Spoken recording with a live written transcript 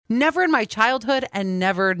Never in my childhood and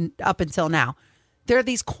never up until now. There are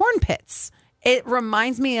these corn pits. It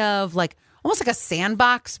reminds me of like almost like a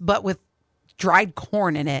sandbox, but with dried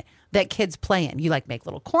corn in it that kids play in. You like make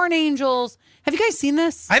little corn angels. Have you guys seen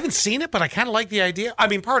this? I haven't seen it, but I kind of like the idea. I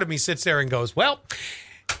mean, part of me sits there and goes, well,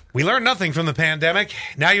 we learned nothing from the pandemic.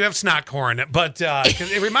 Now you have snot corn. But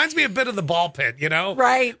it reminds me a bit of the ball pit, you know?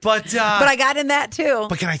 Right. But I got in that too.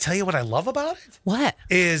 But can I tell you what I love about it? What?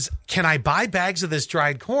 Can I buy bags of this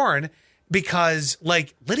dried corn? Because,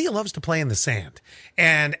 like, Lydia loves to play in the sand.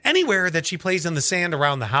 And anywhere that she plays in the sand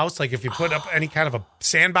around the house, like if you put up any kind of a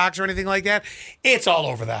sandbox or anything like that, it's all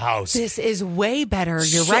over the house. This is way better.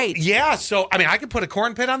 You're right. Yeah. So, I mean, I could put a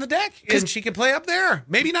corn pit on the deck and she could play up there.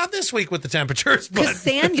 Maybe not this week with the temperatures. Because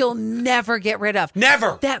sand you'll never get rid of.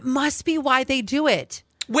 Never. That must be why they do it.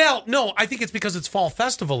 Well, no, I think it's because it's fall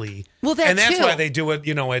festival-y. Well, and that's too. why they do it,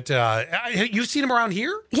 you know, you've seen them around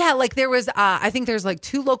here? Yeah, like there was, I think there's like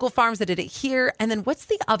 2 local farms that did it here. And then what's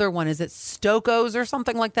the other one? Is it Stokoe's or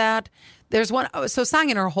something like that? There's one. So Sang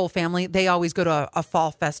and her whole family, they always go to a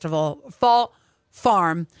fall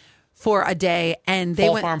farm for a day. And they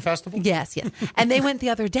went. Farm festival? Yes. And they went the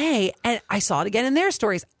other day and I saw it again in their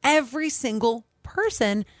stories. Every single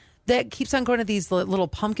person that keeps on going to these little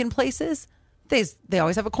pumpkin places, they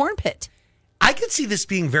always have a corn pit. I could see this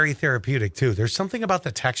being very therapeutic, too. There's something about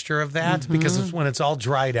the texture of that because when it's all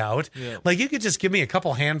dried out. Yeah. Like, you could just give me a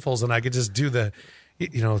couple handfuls and I could just do the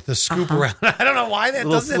scoop around. I don't know why that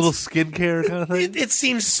does it. Little skincare kind of thing. It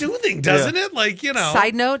seems soothing, doesn't it? Like, you know.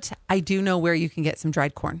 Side note, I do know where you can get some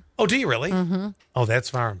dried corn. Oh, do you really? Mm-hmm. Oh, that's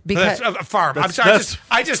farm. Because that's farm. I'm sorry.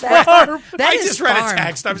 I just read a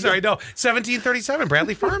text. I'm sorry. No, 1737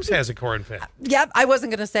 Bradley Farms has a corn pit. Yep, I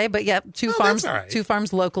wasn't going to say, but yep, two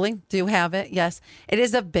farms locally do have it. Yes, it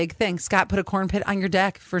is a big thing. Scott, put a corn pit on your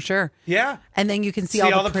deck for sure. Yeah, and then you can see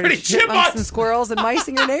all the pretty chipmunks and squirrels and mice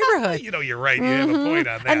in your neighborhood. You know, you're right. You have a point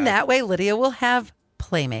on that. And that way, Lydia will have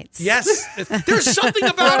playmates. Yes. There's something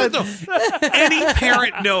about it, though. Any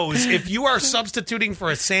parent knows if you are substituting for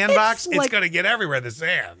a sandbox, it's going to get everywhere, the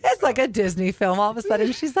sand. It's like a Disney film. All of a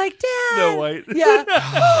sudden, she's like, Dad. Snow White. Yeah.